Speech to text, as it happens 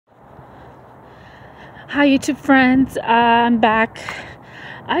Hi, YouTube friends. I'm back.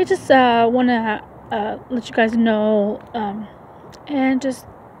 I just want to let you guys know and just,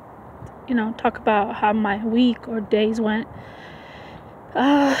 talk about how my week or days went.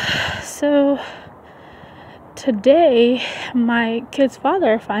 So today, my kid's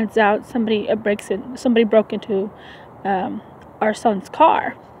father finds out somebody broke into our son's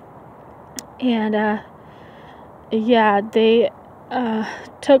car. And they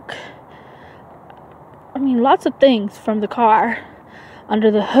took lots of things from the car.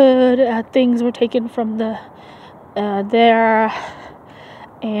 Under the hood, things were taken from there,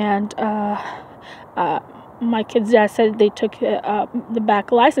 and my kid's dad said they took the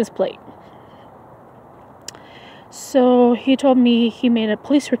back license plate. So he told me he made a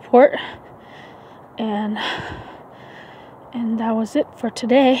police report, and that was it for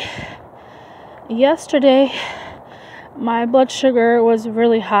today. Yesterday, my blood sugar was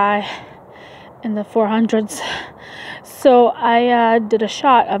really high, in the 400s. So I did a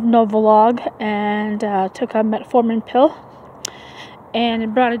shot of Novolog and took a metformin pill, and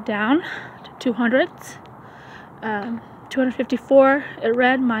it brought it down to 200s. 254 it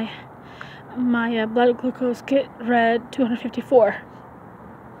read. My blood glucose kit read 254.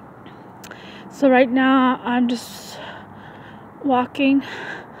 So right now I'm just walking,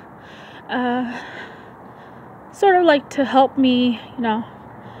 sort of like to help me,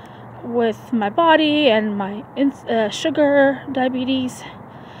 with my body and my sugar, diabetes,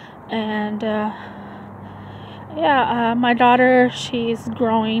 and my daughter, she's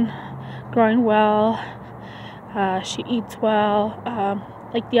growing well. She eats well.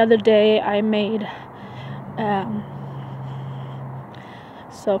 Like the other day, I made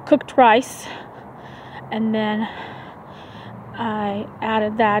cooked rice, and then I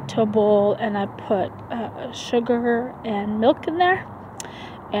added that to a bowl, and I put sugar and milk in there.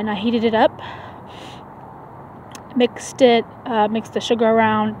 And I heated it up, mixed the sugar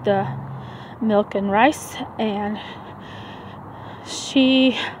around the milk and rice, and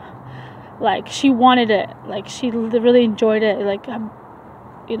she wanted it. Like, she really enjoyed it. Like,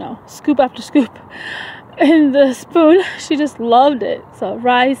 scoop after scoop in the spoon. She just loved it. So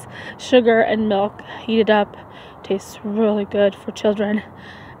rice, sugar, and milk heated up tastes really good for children,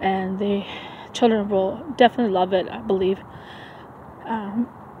 and the children will definitely love it, I believe.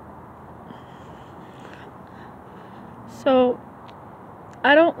 So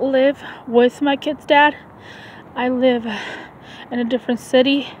I don't live with my kid's dad. I live in a different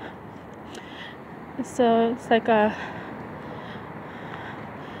city. So it's like a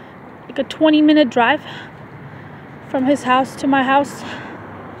 20-minute drive from his house to my house.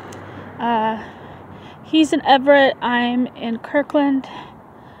 He's in Everett. I'm in Kirkland.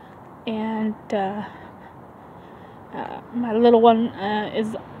 And my little one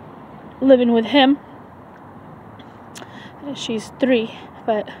is living with him. She's 3,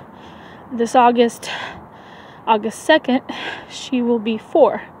 but this August 2nd, she will be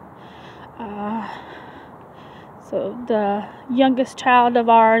 4. So the youngest child of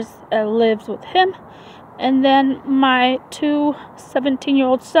ours lives with him, and then my 2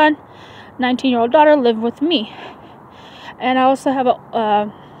 17-year-old son, 19-year-old daughter live with me. And I also have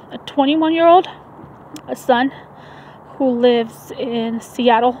a 21-year-old son who lives in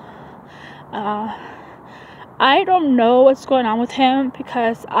Seattle. I don't know what's going on with him,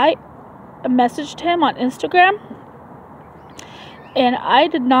 because I messaged him on Instagram and I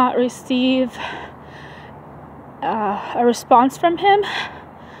did not receive a response from him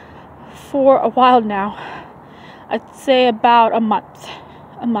for a while now. I'd say about a month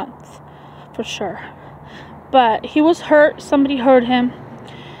for sure. But he was hurt. Somebody hurt him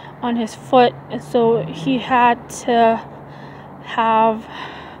on his foot, and so he had to have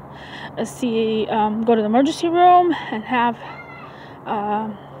go to the emergency room and have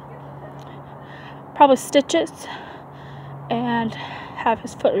probably stitches and have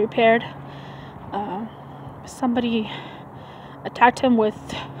his foot repaired. Somebody attacked him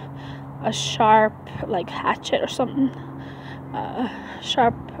with a sharp, hatchet or something,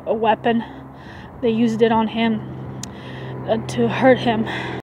 sharp weapon. They used it on him to hurt him.